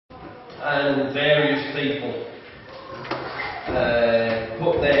and various people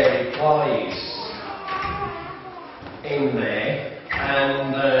put their replies in there,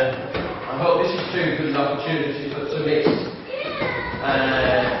 and I hope this is too good an opportunity to submit things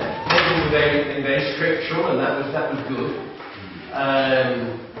very scriptural, and that was good.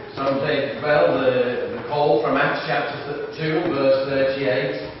 Some said, well, the call from Acts chapter 2 and verse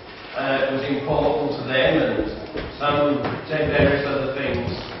 38 was important to them, and some said various other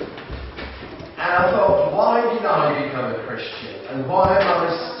things. And I thought, why did I become a Christian? And why am I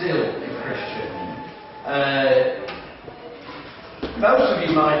still a Christian? Most of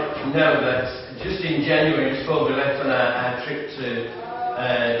you might know that just in January, before we left on our trip to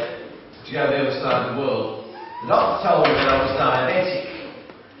go the other side of the world, the doctor told me that I was diabetic.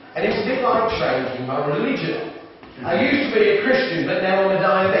 And it's a bit like changing my religion. I used to be a Christian, but now I'm a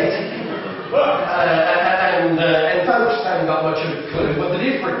diabetic. And folks haven't got much of a clue what the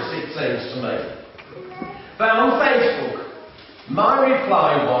difference it seems to me. But on Facebook, my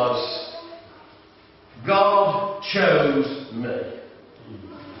reply was, God chose me.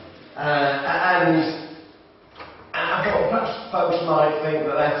 And I thought perhaps folks might think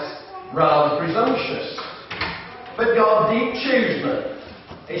that that's rather presumptuous. But God did choose me.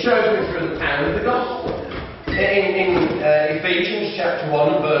 He chose me through the power of the gospel. In Ephesians chapter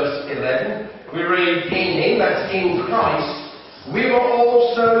 1 and verse 11, we read, in Him, that's in Christ, we were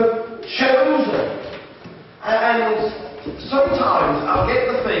also chosen. And sometimes I'll get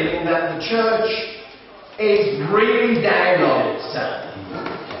the feeling that the church is really down on itself.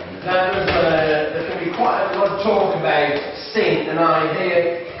 There can be quite a lot of talk about sin, and I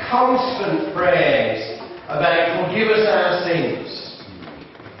hear constant prayers about forgive us our sins.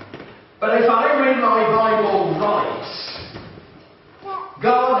 But if I read my Bible right,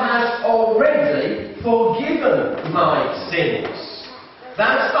 God has already forgiven my sins.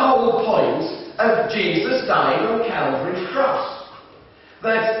 That's the whole point of Jesus dying on Calvary's cross.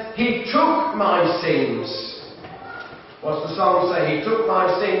 That He took my sins. What's the song say? He took my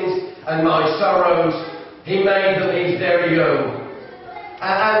sins and my sorrows. He made them His very own.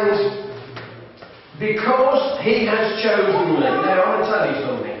 And because He has chosen me. Now I want to tell you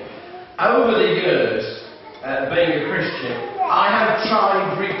something. Over the years, being a Christian, I have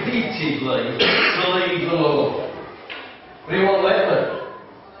tried repeatedly to leave the Lord. But He won't let me.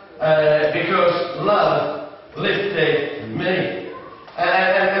 Because love lifted me.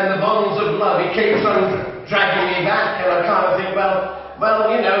 And the bonds of love, He keeps on dragging me back. And I kind of think, well,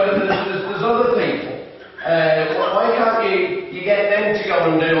 you know, there's other people. Why can't you get them to go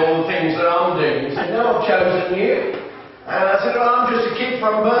and do all the things that I'm doing? He said, no, I've chosen you. And I said, well, I'm just a kid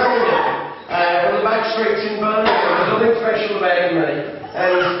from Birmingham, from the back streets in Birmingham. There's nothing special about me.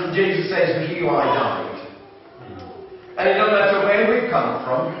 And Jesus says, for you I died. And it doesn't matter where we've come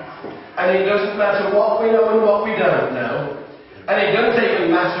from. And it doesn't matter what we know and what we don't know. And it doesn't even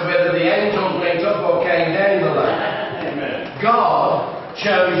matter whether the angels went up or came down the ladder. God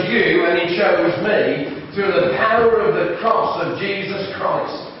chose you and He chose me through the power of the cross of Jesus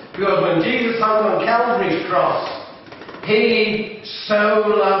Christ. Because when Jesus hung on Calvary's cross, He so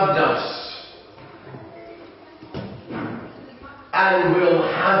loved us and will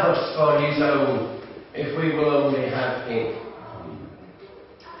have us for His own if we will only have Him.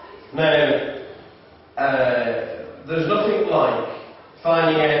 Now, there's nothing like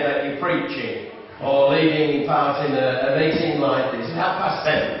finding out that you're preaching or leading part in a meeting like this at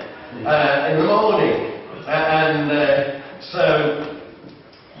 7:30 in the morning. So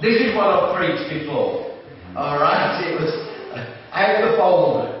this is what I've preached before. Alright, it was out of the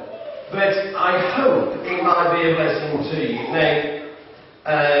folder. But I hope it might be a blessing to you. Now,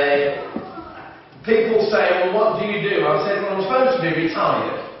 people say, well, what do you do? I said, well, I'm supposed to be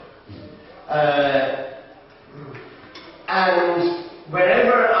retired. And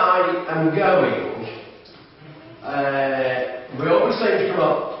wherever I am going, we always seem to come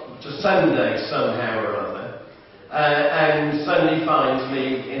up to Sunday somehow or other. And Sunday finds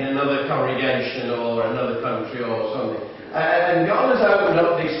me in another congregation or another country or something. And God has opened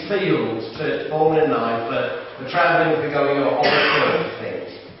up these fields to Paul and I for travelling, for going on all sorts of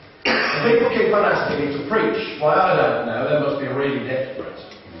things. And people keep on asking me to preach. Why, I don't know. They must be really desperate.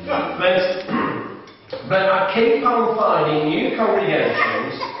 But I keep on finding new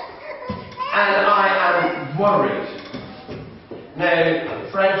congregations, and I am worried. Now,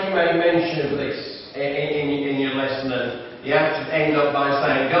 Frank, you made mention of this in your lesson, and you have to end up by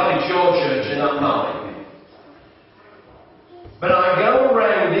saying, God, it's your church and not mine. But I go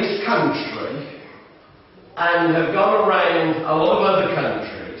around this country and have gone around a lot of other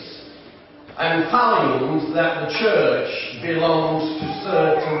countries and find that the church belongs to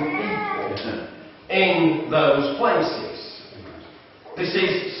certain people. in those places. This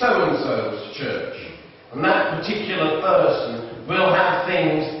is so-and-so's church. And that particular person will have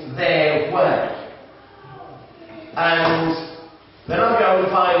things their way. And then I go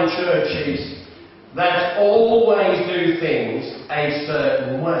and find churches that always do things a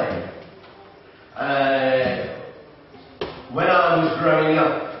certain way. When I was growing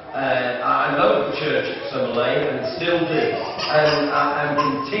up, I loved the church at Summer Lane and still do. And I'm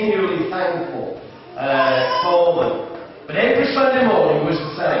continually thankful for them. But every Sunday morning was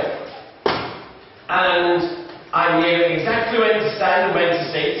the same. And I knew exactly when to stand and when to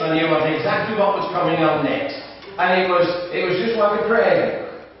sit. I knew exactly what was coming on next. And it was just like a prayer.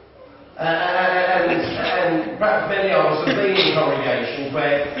 And perhaps many of us have been in congregations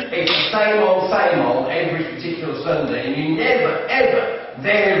where it's the same old every particular Sunday, and you never, ever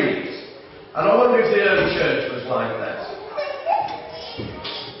vary it. And I wonder if the early church was like that.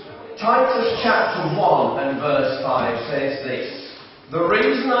 Titus chapter 1 and verse 5 says this: "The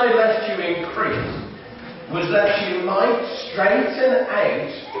reason I left you in Crete was that you might straighten out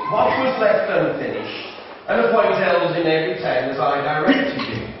what was left unfinished and appoint elders in every town as I directed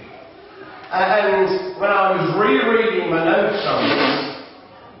you." And when I was rereading my notes on this,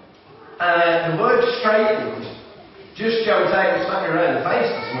 the word straightened just jumped out and smacked me around the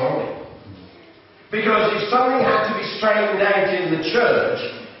face this morning. Because if something had to be straightened out in the church,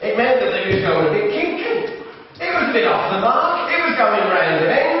 it meant that it was going a bit kinky. It was a bit off the mark. It was going round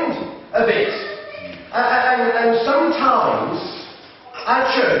the bend a bit. And sometimes our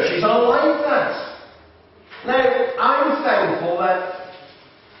churches are like that. Now, I'm thankful that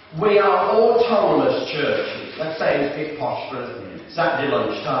we are autonomous churches. That sounds a bit posh for Saturday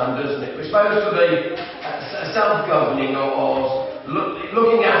lunchtime, doesn't it? We're supposed to be self-governing or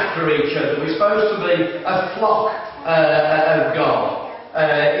looking after each other. We're supposed to be a flock of God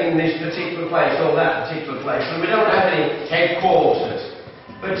in this particular place or that particular place. And we don't have any headquarters.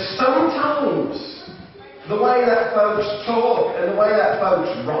 But sometimes the way that folks talk and the way that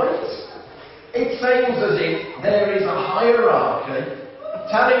folks write, it seems as if there is a hierarchy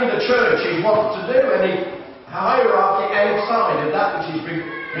telling the churches what to do, and a hierarchy outside of that which is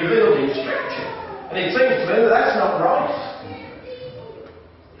revealed in Scripture. And it seems to me that that's not right.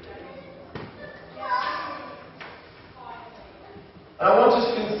 And I want us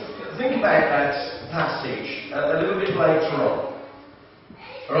to think about that passage a little bit later on.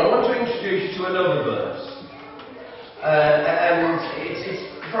 But I want to introduce you to another verse. And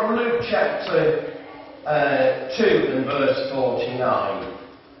it's from Luke chapter 2 and verse 49.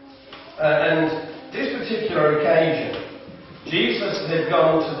 And this particular occasion, Jesus had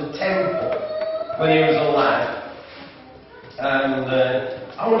gone to the temple when he was a lad. And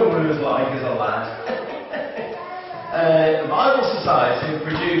I wonder what he was like as a lad. The Bible Society have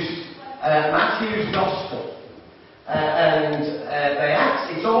produced Matthew's Gospel. And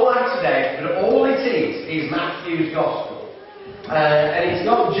it's all acted out, but all it is Matthew's Gospel. And it's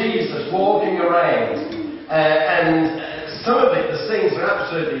got Jesus walking around. And some of it, the scenes are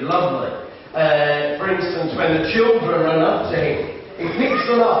absolutely lovely. For instance, when the children run up to him, he picks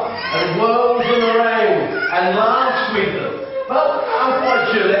them up and whirls them around and laughs with them. But I'm quite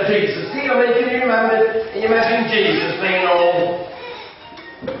sure that Jesus, can you imagine Jesus being all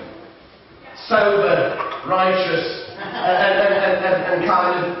sober, righteous, and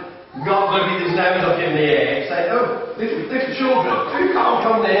kind of not looking his nose up in the air and saying, "Oh, little children, you can't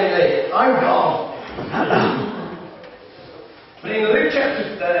come near me, I'm God." But in Luke chapter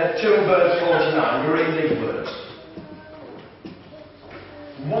 2 and verse 49, we read these words.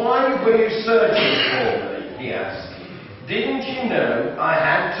 "Why were you searching for me?" he asked. "Didn't you know I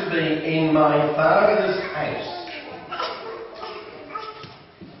had to be in my Father's house?"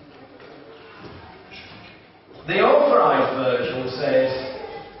 The Authorized Version says,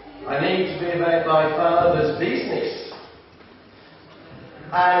 "I need to be about my Father's business."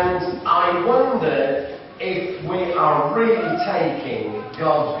 And I wonder if we are really taking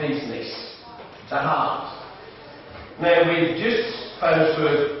God's business to heart. Now, we've just supposed to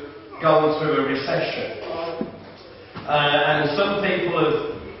have gone through a recession. And some people have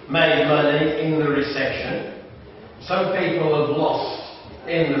made money in the recession. Some people have lost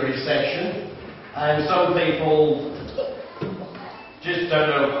in the recession. And some people just don't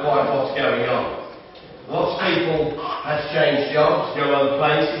know quite what's going on. Lots of people have changed jobs, go other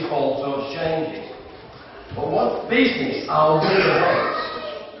places, all sorts of changes. But what business are we about?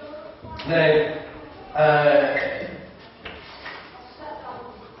 Now,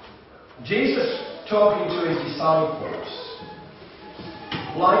 Jesus, talking to his disciples,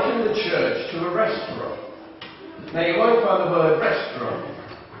 likened the church to a restaurant. Now, you won't find the word restaurant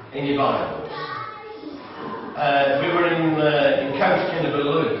in your Bibles. We were in Coast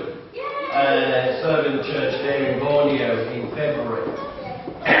Kinabalu, serving the church there in Borneo in February.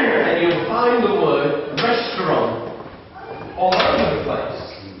 And you'll find the word restaurant all over the place.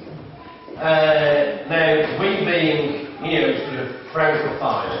 Now, we being, sort of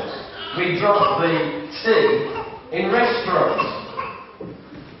Francophiles, we drop the T in restaurant.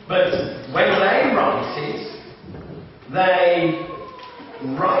 But when they write it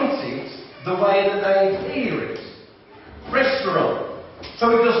the way that they hear it. Restaurant.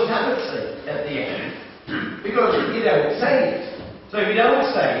 So it doesn't have a T at the end. Because you don't say it. So if you don't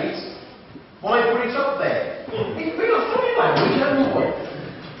say it, why put it up there? We've got funny language, haven't we?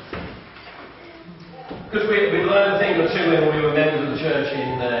 Because we learned a thing or two when we were members of the church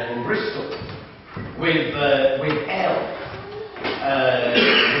in Bristol with L.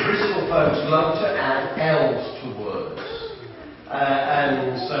 The Bristol folks love to add L's to words.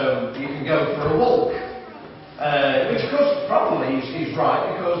 And so you can go for a walk. Which of course probably is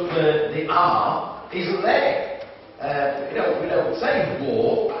right because the R isn't there. We don't say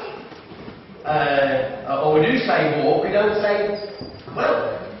walk. Or we do say walk, we don't say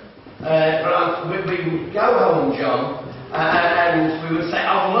well. But we would go home, John, and we would say,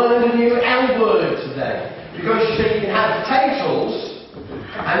 I've learned a new L word today. Because you see, you can have potatoes,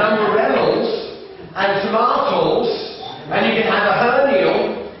 and umbrellas, and tomatoes, and you can have a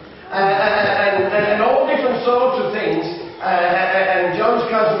hernial, and all different sorts of things. And John's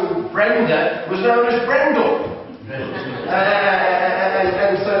cousin Brenda was known as Brendel.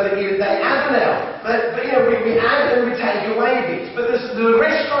 And so they add an L. But we add and we take away bits. But there's a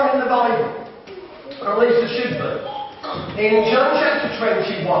restaurant in the Bible, or at least there should be. In John chapter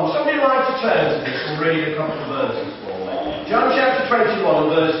 21, somebody like to turn to this and read a couple of verses for me. John chapter 21,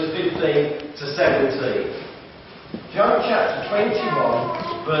 verses 15 to 17. John chapter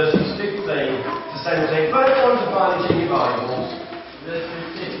 21, verses 15 to 17. Both ones to find it in your Bibles. Verse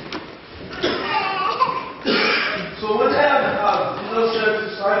 15. So when they had asked, Jesus said to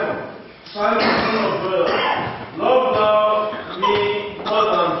Simon, Simon, son of brother, love thou me more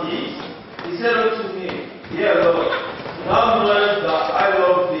than these? He said unto me, Yea, Lord, thou knowest that I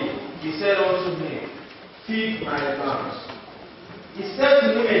love thee. He said unto me, feed my lambs. He said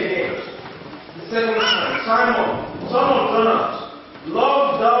to him again, the second time, Simon, son of Jonas,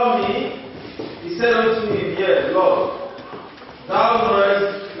 love thou me? He said unto me, Yea, Lord, thou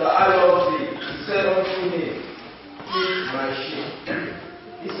knowest that I love thee. He said unto me, feed my sheep.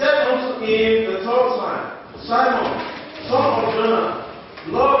 He said unto him the third time, Simon, son of Jonah,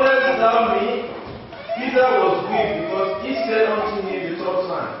 lovest thou me? Peter was grieved because he said unto him the third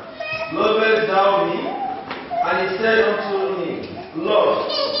time, lovest thou me? And he said unto him,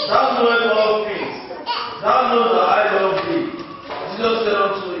 Lord, thou knowest all things. Thou knowest that I love thee. Jesus said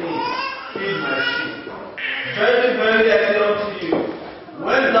unto him, feed my sheep. Very, very, I say unto you,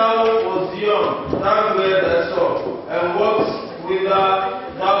 when thou wast young, thou wert thy son, and walked whither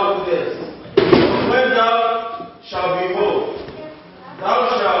thou wouldest. When thou shalt be old, thou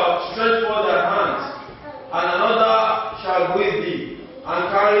shalt stretch forth thy hands, and another shall with thee, and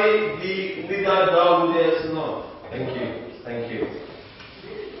carry thee whither thou wouldest not. Thank you. Thank you.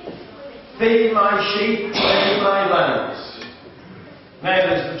 Feed my sheep, feed my lambs. Now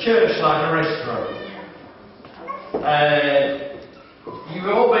there's the church like a restaurant. You've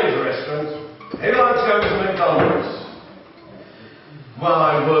all been to restaurants. Who likes going to McDonald's?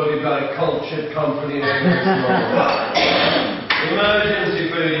 My word, we've got a cultured company in restaurant. Emergency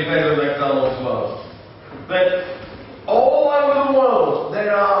food, you better than McDonald's was. But all over the world,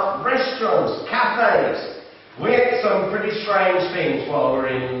 there are restaurants, cafes. We ate some pretty strange things while we were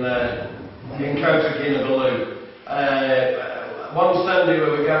in Kota Kinabalu. One Sunday we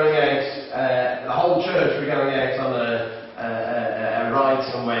were going out, the whole church were going out on a ride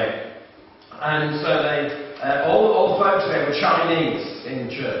somewhere. And so all the folks there were Chinese in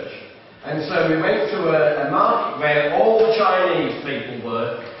church. And so we went to a market where all the Chinese people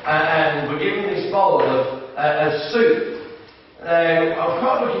were and were given this bowl of soup. I'm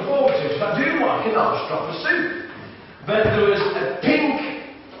quite looking forward to it, because I do like a nice drop of soup. But there was a pink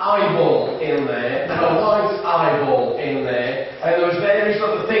eyeball in there, and a white eyeball in there, and there was various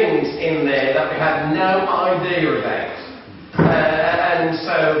other things in there that we had no idea about. And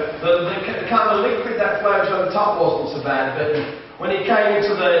so the kind of liquid that flows on the top wasn't so bad, but when it came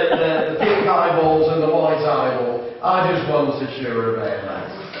to the pink eyeballs and the white eyeball, I just wasn't so sure about that.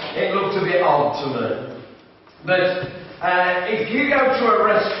 It looked a bit odd to me. But if you go to a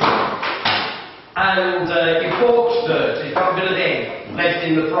restaurant and your fork's dirty, it's got a bit of egg left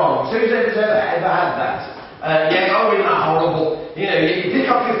in the prongs, who's ever had that? Isn't that horrible? You know, you pick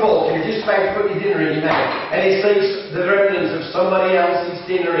up your fork and you're just about to put your dinner in your mouth, and you see the remnants of somebody else's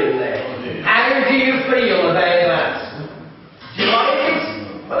dinner in there. How do you feel about that? Do you like it?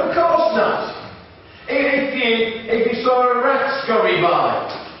 Well, of course not. If you saw a rat scurry by,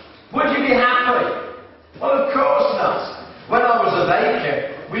 would you be happy? Well, of course not. When I was a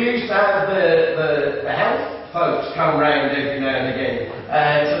baker, we used to have the health folks come round every now and again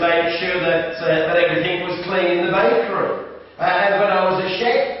to make sure that everything was clean in the bakery. And when I was a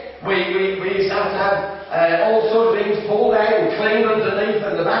chef, we used to have all sorts of things pulled out and cleaned underneath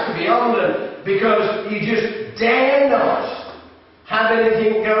and the back and beyond them, because you just dare not have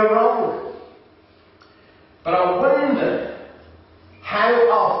anything go wrong. But I wonder how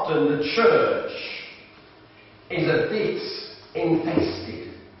often the church is a bit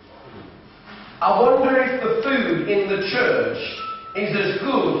infested. I wonder if the food in the church is as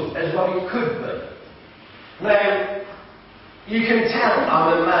good as what it could be. Now, you can tell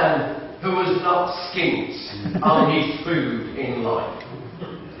I'm a man who has not skimped on his food in life.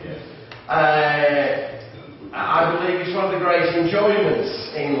 I believe it's one of the great enjoyments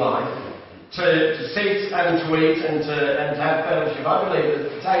in life to sit and to eat and to have fellowship. I believe that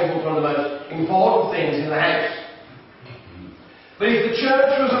the table is one of the most important things in the house. But if the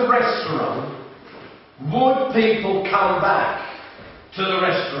church was a restaurant, would people come back to the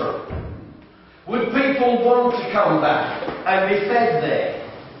restaurant? Would people want to come back and be fed there?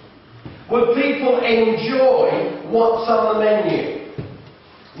 Would people enjoy what's on the menu?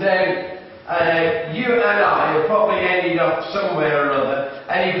 Now, you and I have probably ended up somewhere or other,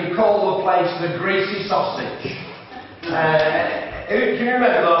 and you could call the place the Greasy Sausage. Do you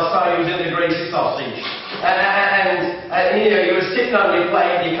remember last time you was in the Greasy Sausage? And you were sitting on your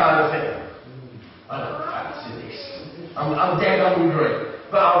plate and you kind of think, I don't fancy this. I'm dead hungry,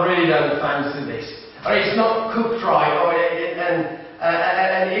 but I really don't fancy this. Or it's not cooked right,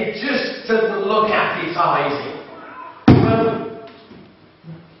 and it just doesn't look appetizing. Well,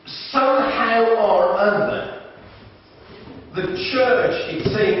 somehow or other, the church, it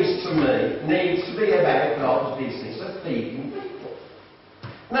seems to me, needs to be about God's business of feeding people.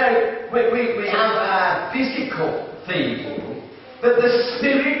 Now, we have our physical feeding, but the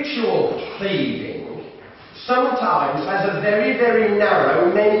spiritual feeding sometimes has a very, very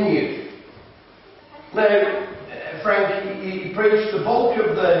narrow menu. Now, Frank, you preached the bulk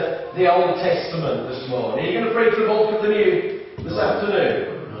of the Old Testament this morning. Are you going to preach the bulk of the New this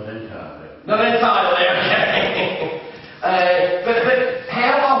afternoon? Not entirely. Not entirely, okay. But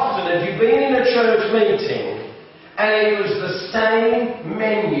how often have you been in a church meeting and it was the same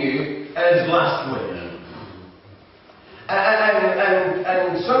menu as last week?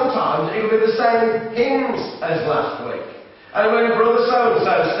 And sometimes it will be the same hymns as last week. And when Brother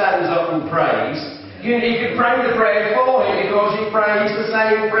So-and-so stands up and prays, you could pray the prayer for him because he prays the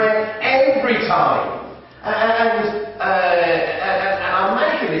same prayer every time. And I'm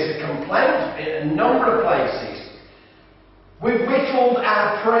making this a complaint in a number of places. We've whittled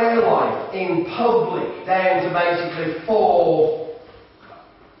our prayer life in public down to basically four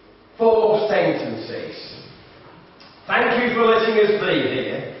sentences. Thank you for letting us be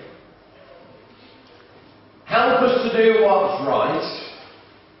here. Help us to do what's right.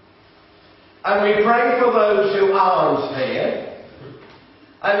 And we pray for those who aren't here.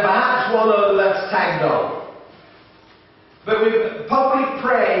 And perhaps one other that's tagged on. But with public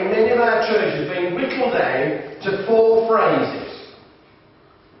prayer in many of our churches being whittled down to 4 phrases.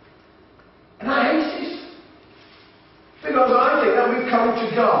 And I hate it. Because I think that we've come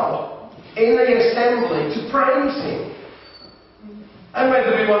to God in the assembly to praise Him. And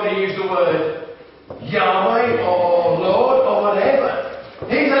whether we want to use the word Yahweh or Lord or whatever,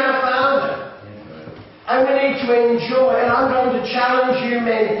 He's our Father. And we need to enjoy, and I'm going to challenge you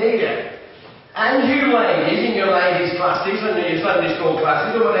men here, and you ladies in your ladies' classes and your Sunday school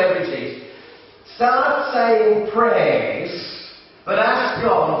classes or whatever it is, start saying prayers, but ask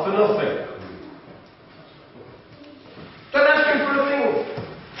God for nothing. Don't ask Him for a thing.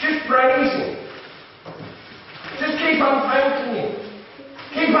 Just praise Him. Just keep on thanking Him.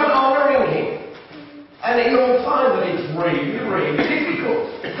 Keep on honouring Him. And you'll find that it's really, really difficult.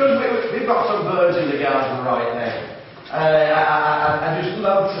 Because we've got some birds in the garden right now. I just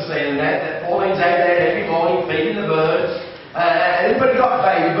love to see them. Pauline's out there every morning feeding the birds. Anybody got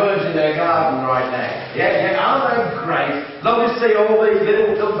baby birds in their garden right now? Yeah, aren't they great? Love to see all these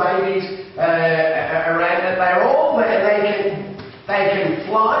little babies around, and they're all there. They can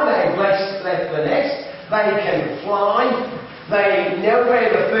fly. They've left the nest. They can fly. They know where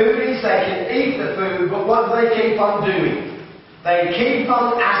the food is. They can eat the food. But what do they keep on doing? They keep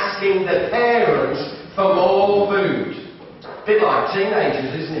on asking the parents for more food. A bit like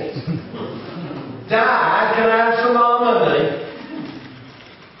teenagers, isn't it? Dad, can I have some more money?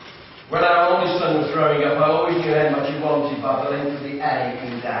 When our oldest son was growing up, I always knew how much he wanted by the length of the A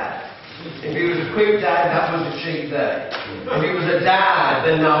in Dad. If he was a quick dad, that was a cheap day. If he was a dad,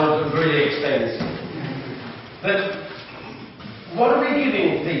 then that was really expensive. But what are we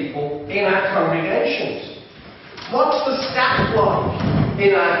giving people in our congregations? What's the staff like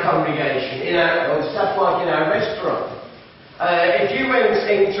in our congregation? Or staff like in our restaurant? If you went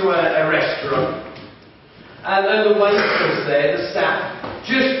into a restaurant and then the waitress there, the staff,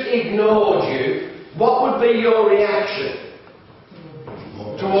 just ignored you, what would be your reaction?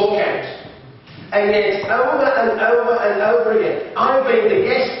 To walk out. And yet, over and over and over again, I've been the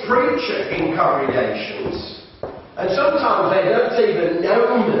guest preacher in congregations, and sometimes they don't even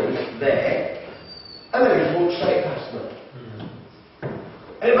know me there, and they just walk straight past me.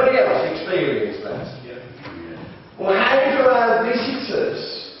 Anybody else experience that? Well, how do our visitors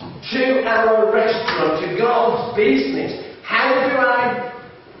to our restaurant, to God's business, how do our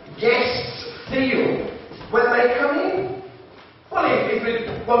guests feel when they come in? Well, if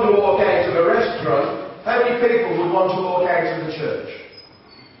we want to walk out of a restaurant, how many people would want to walk out of the church?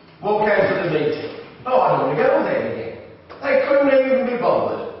 Walk out of the meeting? Oh, I don't want to go there again. They couldn't even be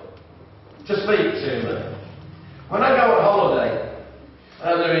bothered to speak to me. When I go on holiday,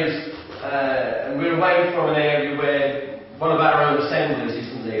 and we're away from an area where one of our own assemblies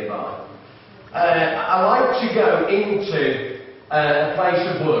isn't nearby, I like to go into a place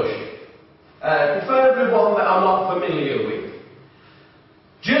of worship, preferably one that I'm not familiar with.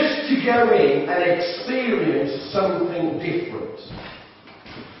 Just to go in and experience something different.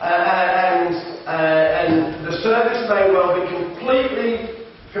 And the service may well be completely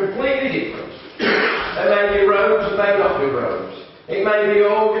different. There may be robes, it may not be robes. It may be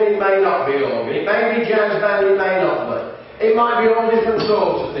organ, it may not be organ. It may be jazz band, it may not be. It might be all different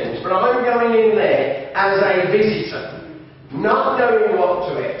sorts of things. But I'm going in there as a visitor, not knowing what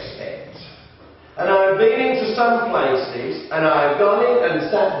to expect. And I've been into some places, and I've gone in and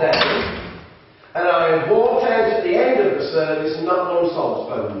sat down, and I've walked out at the end of the service and not one soul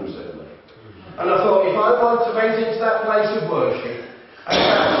spoken to me. And I thought, if I want to went into that place of worship, and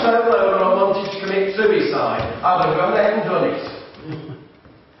sat so low and I wanted to commit suicide, I'd have gone there and done it.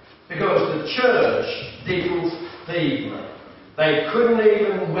 Because the church didn't feed me. They couldn't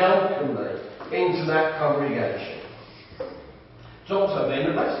even welcome me into that congregation. It's also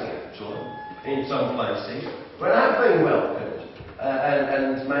been a blessing, actually. In some places, where I've been welcomed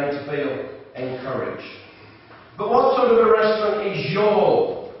and made to feel encouraged. But what sort of a restaurant is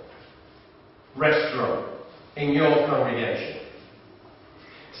your restaurant in your congregation?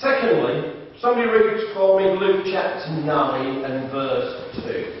 Secondly, somebody read for me Luke chapter 9 and verse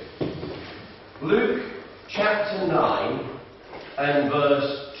 2. Luke chapter 9 and verse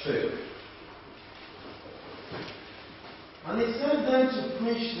 2. And he sent them to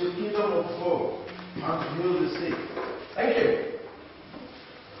preach the kingdom of God and to heal the sick. Thank you.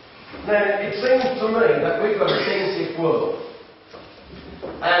 Now, it seems to me that we've got a sin-sick world.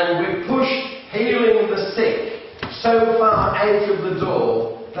 And we've pushed healing the sick so far out of the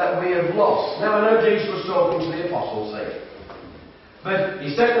door that we have lost. Now, I know Jesus was talking to the apostles here. But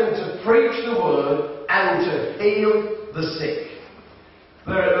he sent them to preach the word and to heal the sick.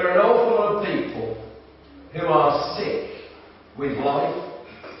 There are an awful lot of people who are sick with life,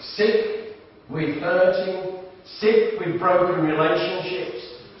 sick with hurting, sick with broken relationships,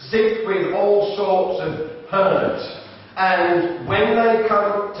 sick with all sorts of hurt. And when they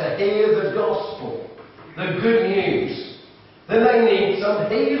come to hear the gospel, the good news, then they need some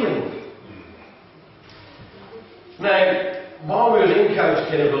healing. Now, while we were in Coast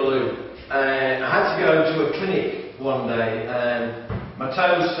Kinabalu, I had to go to a clinic one day, and my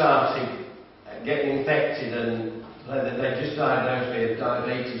toes started getting infected, and they just diagnosed me with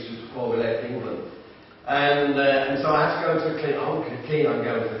diabetes just before we left England. And so I had to go to a clinic. I'm keen on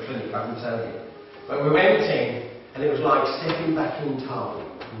going to the clinic, I can tell you. But we went in, and it was like stepping back in time.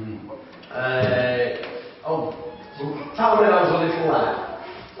 Time when I was a little lad.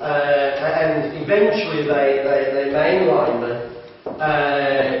 And eventually they mainlined me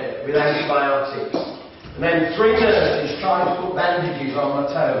with antibiotics. And then 3 nurses tried to put bandages on my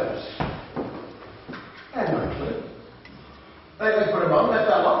toes. I had no clue. They put them on, they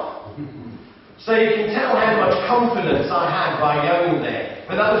fell off. So you can tell how much confidence I had by going there.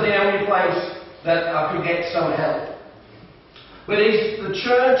 But that was the only place that I could get some help. But the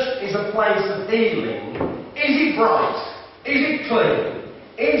church is a place of healing. Is it bright? Is it clean?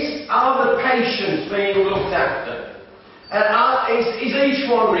 Are the patients being looked after? Is each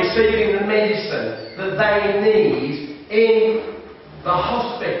one receiving the medicine that they need in the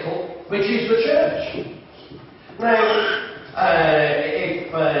hospital, which is the church? Now,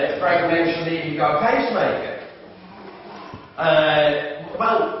 if Frank mentioned that you got a pacemaker,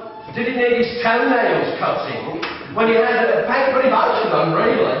 well, did he need his toenails cutting when he had a pain? Pretty much done,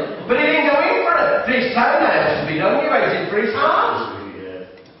 really. But he didn't go in for it. For his toenails to be done, he waited for his heart.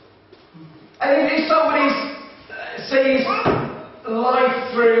 And if somebody sees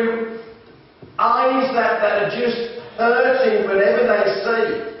life through eyes that are just hurting whatever they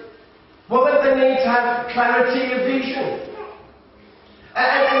see, well, then they need to have clarity of vision.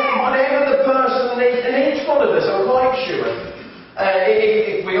 And whatever the person needs, and each one of us, I'm quite sure,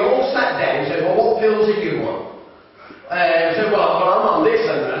 if we all sat down and said, well, what pills do you want? Said, well, I'm on this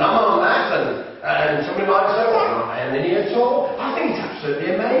and I'm on that, and somebody might say, well, I'm not on any at all. I think it's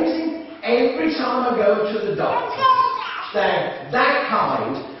absolutely amazing. Every time I go to the doctor, that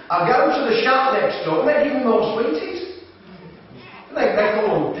kind, I go to the shop next door and they give me more sweeties. They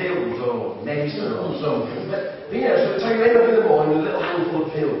call them pills or medicine or something. But, you know, so they take them up in the morning with a little handful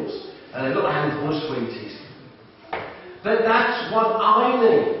of pills and a little handful of sweeties. But that's what I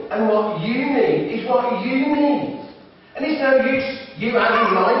need. And what you need is what you need. And it's no use you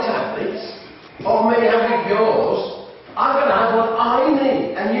having my tablets or me having yours. I'm going to have what I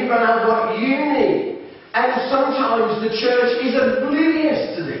need, and you're going to have what you need. And sometimes the church is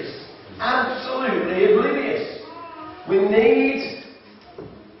oblivious to this. Absolutely oblivious. We need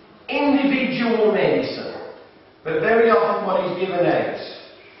individual medicine. But very often what is given out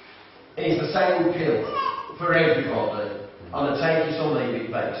is the same pill for everybody on a take it or leave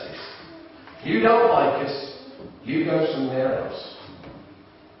it basis. You don't like us, you go somewhere else.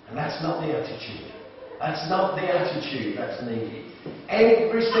 And that's not the attitude. That's not the attitude that's needed.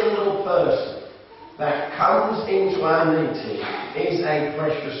 Every single person that comes into our meeting is a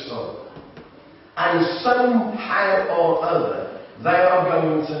precious soul. And somehow or other, they are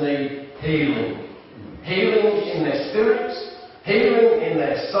going to need healing. Healing in their spirits, healing in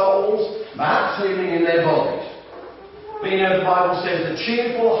their souls, perhaps healing in their bodies. But you know, the Bible says the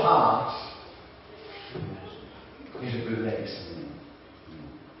cheerful heart is a good medicine.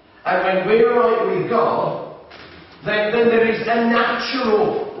 And when we're right with God, then there is a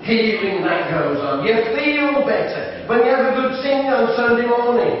natural healing that goes on. You feel better. When you have a good sing on Sunday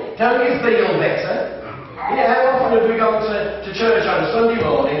morning, don't you feel better? Yeah, how often have we gone to church on a Sunday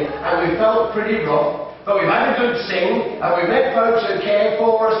morning and we felt pretty rough, but we've had a good sing and we've met folks who care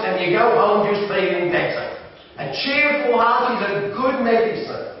for us and you go home just feeling better. A cheerful heart is a good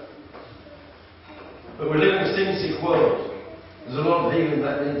medicine. But we live in a sin-sick world. There's a lot of healing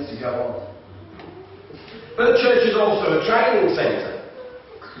that needs to go on. But the church is also a training centre.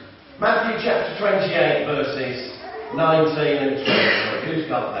 Matthew chapter 28 verses 19 and 20. Who's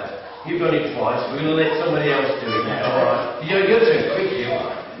got that? You've done it twice. We're going to let somebody else do it now. Alright. You're too quick, you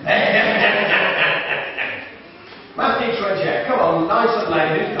are. Matthew 28. Come on, nice and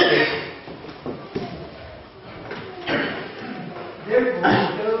loud. Who's got it? Therefore,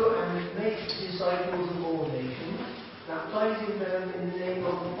 go and make disciples of all nations, baptizing them in the name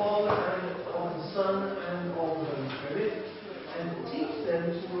of the Father and of the Son and of the Holy Spirit, and teach them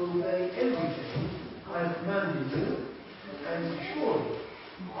to obey everything I have commanded you, and surely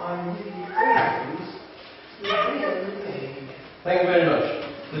I am with you always to the end of the age. Thank you very much.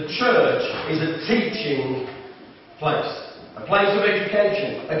 The church is a teaching place, a place of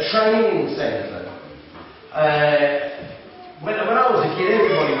education, a training centre. When I was a kid,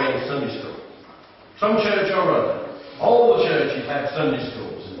 everybody went to Sunday school. Some church or other. All the churches have Sunday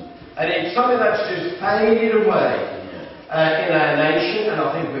schools. And it's something that's just faded away in our nation, and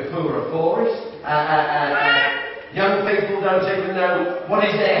I think we're poorer for it. Young people don't even know what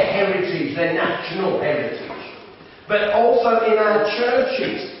is their heritage, their national heritage. But also in our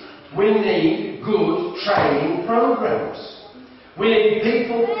churches, we need good training programs. We need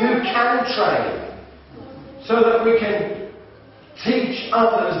people who can train, so that we can teach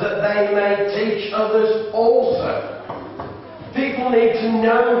others that they may teach others also. People need to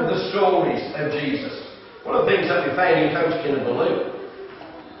know the stories of Jesus. One of the things that we found in Coach in a Balloon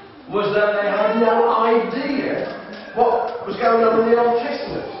was that they had no idea what was going on in the Old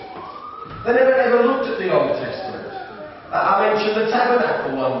Testament. They never ever looked at the Old Testament. I mentioned the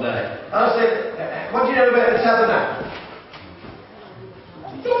tabernacle one day. I said, what do you know about the tabernacle?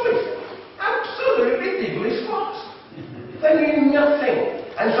 Nothing. Absolutely ridiculous what? They knew nothing.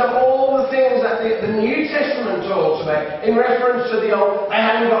 And so all the things that the New Testament talks about in reference to the Old, they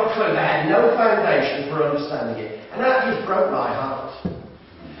hadn't got a clue. They had no foundation for understanding it. And that just broke my heart.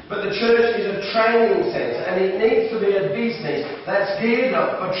 But the church is a training centre, and it needs to be a business that's geared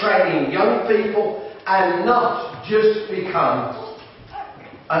up for training young people and not just become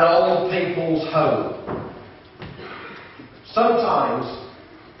an old people's home. Sometimes,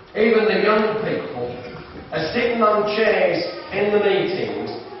 even the young people are sitting on chairs in the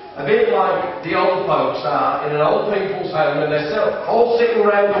meetings, a bit like the old folks are in an old people's home, and they're all sitting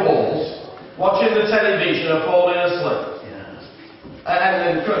around the walls, watching the television and falling asleep. And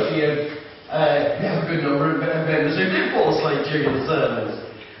then, of course, you have a good number of members who do fall asleep during the sermons.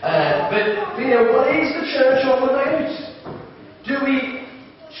 But, you know, what is the church all about? Do we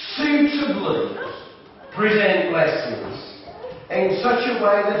suitably present lessons in such a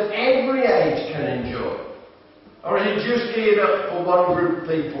way that every age can enjoy? Or is it just geared up for one group of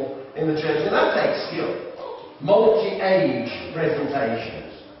people in the church? And that takes skill. Multi-age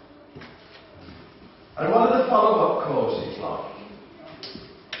presentations. And what are the follow-up courses like?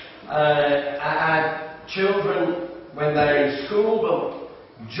 Our children, when they're in school, will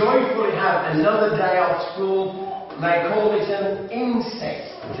joyfully have another day off school. They call it an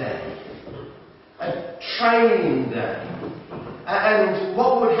insect day, a training day. And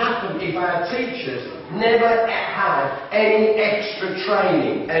what would happen if our teachers never had any extra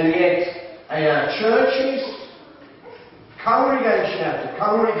training, and yet in our churches, congregation after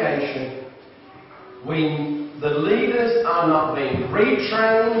congregation, the leaders are not being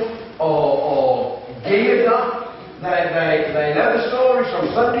retrained or geared up. They know the stories from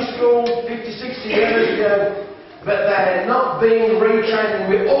Sunday school 50, 60 years ago, but they're not being retrained, and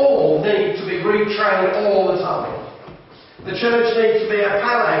we all need to be retrained all the time. The church needs to be a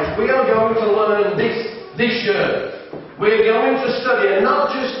palace. We are going to learn this year. We're going to study, and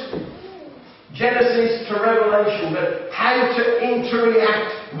not just Genesis to Revelation, but how to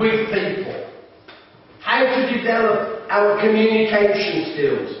interact with people. How to develop our communication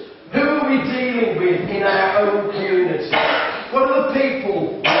skills. Who are we dealing with in our own community? What are the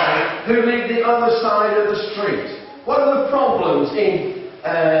people who live the other side of the street? What are the problems in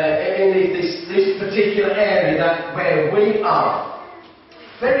this particular area where we are?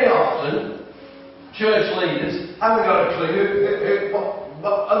 Very often, church leaders haven't got a clue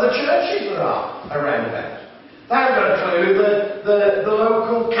what other churches there are around about. They haven't got a clue who the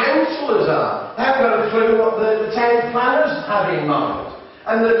local councillors are. They haven't got a clue what the town planners have in mind.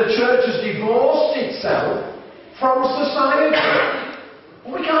 And that the church has divorced itself from society.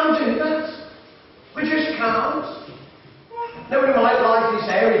 We can't do that. We just can't. Now, we might like this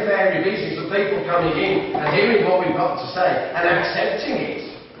airy-fairy business of people coming in and hearing what we've got to say and accepting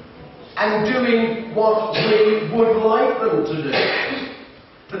it and doing what we would like them to do.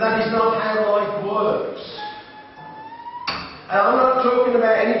 But that is not how life works. And I'm not talking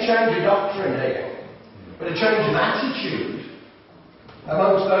about any change of doctrine here, but a change of attitude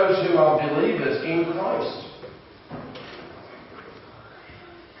amongst those who are believers in Christ.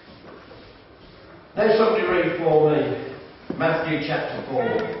 Now somebody read for me Matthew chapter 4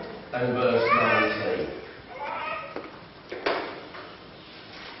 and verse 19.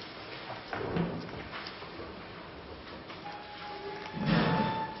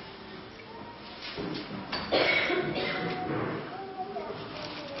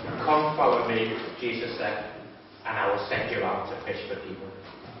 Come follow me, Jesus said, and I will send you out to fish for people.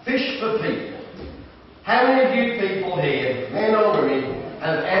 Fish for people. How many of you people here, men or women,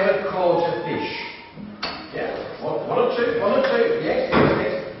 have ever caught a fish? Yeah, one or two, yes.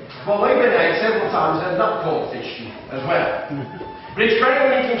 Well, we've been out several times and not caught fish as well. But it's great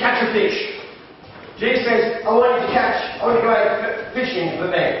when you can catch a fish. Jesus says, I want you to go out fishing for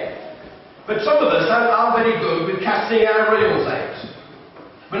men. But some of us aren't very good with casting our reels out.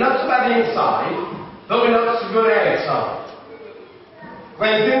 We're not so bad inside, but we're not so good outside.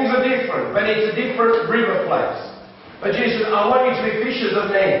 When things are different, when it's a different river place. But Jesus says, I want you to be fishers of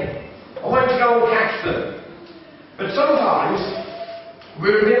men. I want you to go and catch them. But sometimes,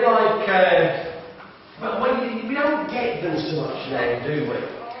 we're a bit like, we don't get them so much now, do we?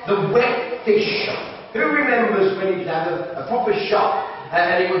 The wet fish shop. Who remembers when you could have a proper shop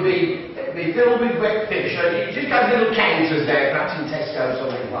and it would be filled with wet fish? You just have little counters there, perhaps in Tesco or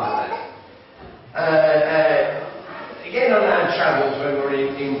something like that. Again, on our travels when we were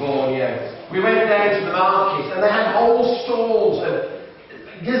in Borneo, we went down to the market and they had whole stalls of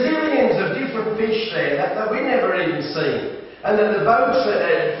gazillions of different fish there that we'd never even seen. And then the boats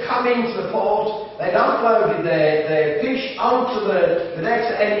had come into the port, they'd uploaded their fish onto the decks,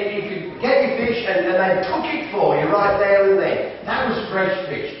 and you could get your fish and they'd cook it for you right there and then. That was fresh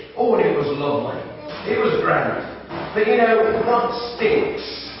fish. Oh, and it was lovely. It was grand. But you know, what stinks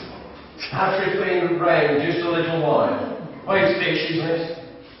after it's been around just a little while? Well, it's fish, isn't it?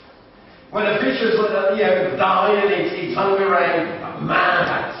 When a fish has died and it's hung around, man,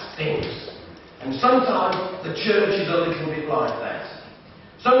 that stinks. And sometimes the church is a little bit like that.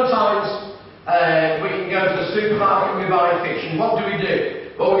 Sometimes we can go to the supermarket and we buy fish, and what do?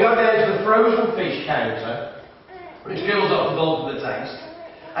 Well, we go down to the frozen fish counter, which kills off the bulk of the taste,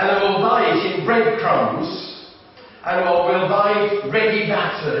 and then we'll buy it in breadcrumbs, and we'll buy it ready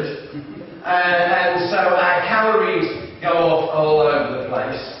battered, and so our calories go off all over the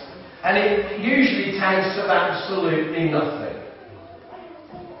place, and it usually tastes of absolutely nothing.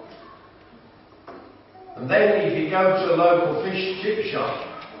 And then if you go to a local fish chip shop,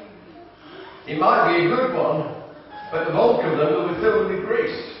 it might be a good one, but the bulk of them will be filled with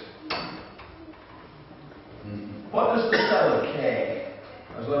grease. What does the seller care,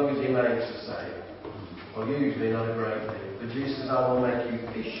 as long as he makes a sale? Well, usually not a great deal. But Jesus says, I will make you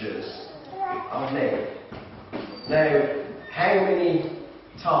fishers of men. Now, how many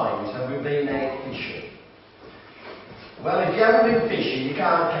times have we been out fishing? Well, if you haven't been fishing, you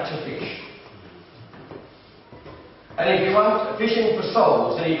can't catch a fish. And if you want fishing for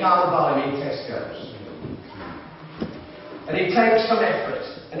souls, then you can't buy them in Tesco's. And it takes some effort,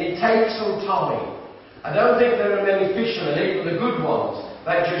 and it takes some time. I don't think there are many fishermen, even the good ones,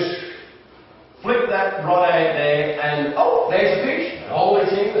 that just flip that rod out there and, oh, there's a fish, and haul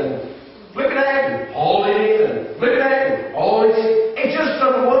it in, and flip it out, and haul it in, and flip it out, and haul it in. It just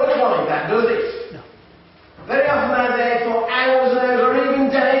doesn't work like that, does it? No. Very often they're there for hours and hours, or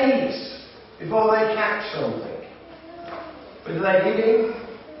even days, before they catch something. But do they give in?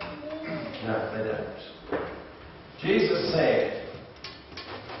 No, they don't. Jesus said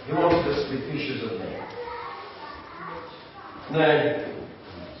he wanted us to be fishers of men. Now,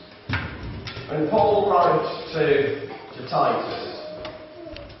 when Paul writes to Titus,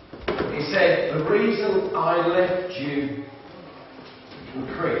 he said, the reason I left you in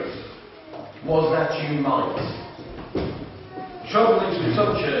Crete was that you might. The trouble is with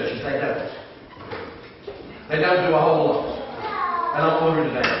some churches, they don't. They don't do a whole lot. And I'm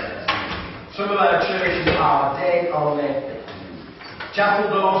worried about that. Some of our churches are dead on their feet.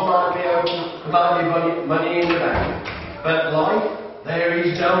 Chapel doors might be open, there might be money in the bank. But life, there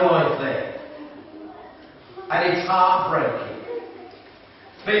is no life there. And it's heartbreaking.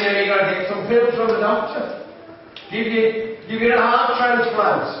 Being there, you've got to get some pills from the doctor. Give you a heart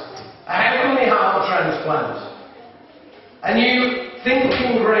transplant. A heavenly heart transplant. A new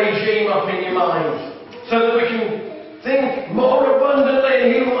thinking regime up in your mind. So that we can think more abundantly, and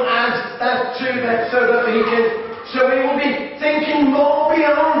he will add that to that so we will be thinking more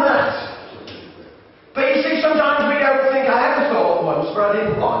beyond that. But you see, sometimes we don't think, I had a thought once, but I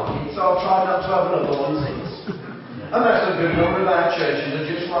didn't like it, so I'll try not to have another one since. And that's a good number of our churches are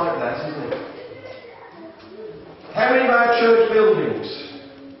just like that, isn't it? How many of our church buildings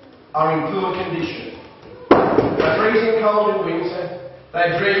are in poor condition? They're freezing cold in winter,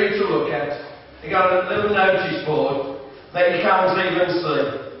 they're dreary to look at. You got a little notice board that you can't even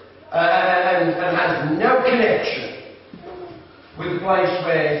see, and has no connection with the place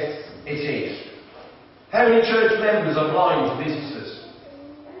where it is. How many church members are blind visitors?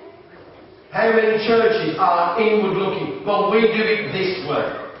 How many churches are inward looking? Well, we do it this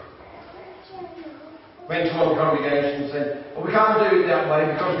way. Went to one congregation and said, well, we can't do it that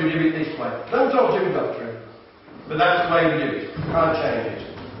way because we do it this way. Don't talk to me, doctor. But that's the way we do it. Can't change it.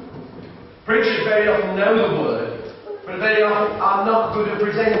 Preachers very often know the word, but very often are not good at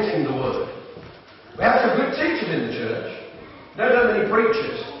presenting the word. We have some good teachers in the church. Don't have many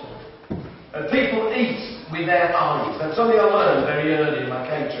preachers. People eat with their eyes. That's something I learned very early in my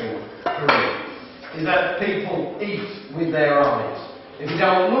catering career. Is that people eat with their eyes. If it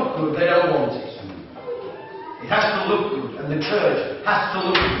don't look good, they don't want it. It has to look good, and the church has to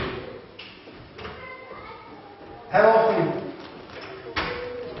look good. How often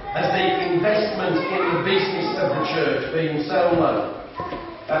has the investment in the business of the church been so low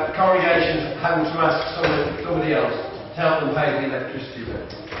that congregations having to ask somebody else to help them pay the electricity bill?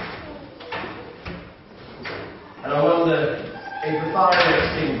 And I wonder if the fire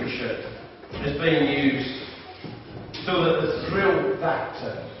extinguisher is being used so that the thrill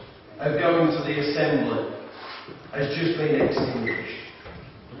factor of going to the assembly has just been extinguished.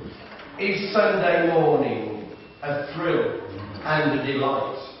 Is Sunday morning a thrill and a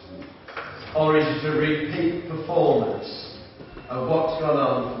delight? Or is it a repeat performance of what's gone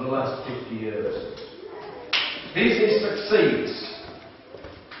on for the last 50 years? Business succeeds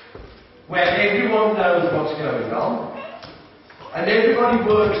where everyone knows what's going on and everybody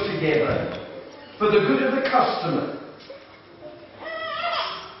works together for the good of the customer.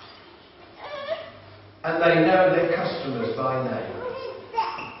 And they know their customers by name.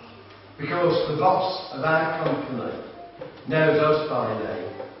 because the boss of our company knows us by name.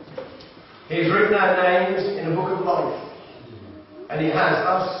 He's written our names in a book of life, and he has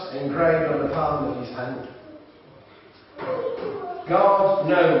us engraved on the palm of his hand. God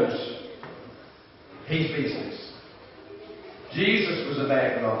knows his business. Jesus was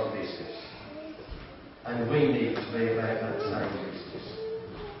about God's business, and we need to be about that same business.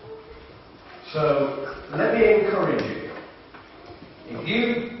 So, let me encourage you. If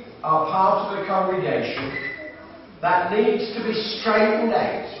you are part of a congregation that needs to be straightened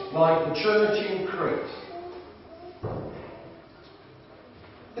out, like the church in Crete,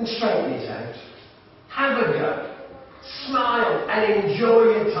 then straighten it out. Have a go. Smile and enjoy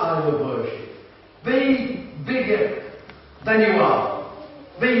your time of worship. Be bigger than you are.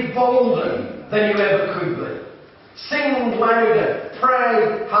 Be bolder than you ever could be. Sing louder.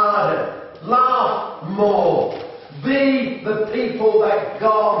 Pray harder. Laugh more. Be the people that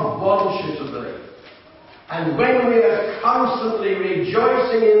God wants you to be. And when we are constantly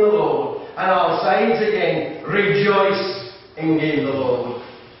rejoicing in the Lord, and I'll say it again, rejoicing in the Lord,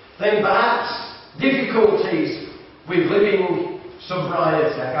 then perhaps difficulties with living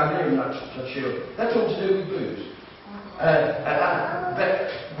sobriety, I know not sure, that's all to do with booze.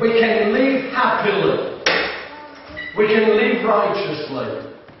 But we can live happily, we can live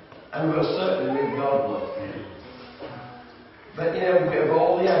righteously, and we'll certainly live godly. But of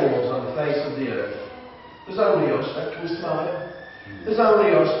all the animals on the face of the earth, there's only us that can smile. There's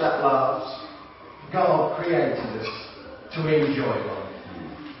only us that laughs. God created us to enjoy life.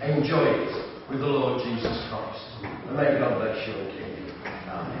 Enjoy it with the Lord Jesus Christ. And may God bless you and keep you.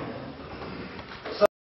 Amen.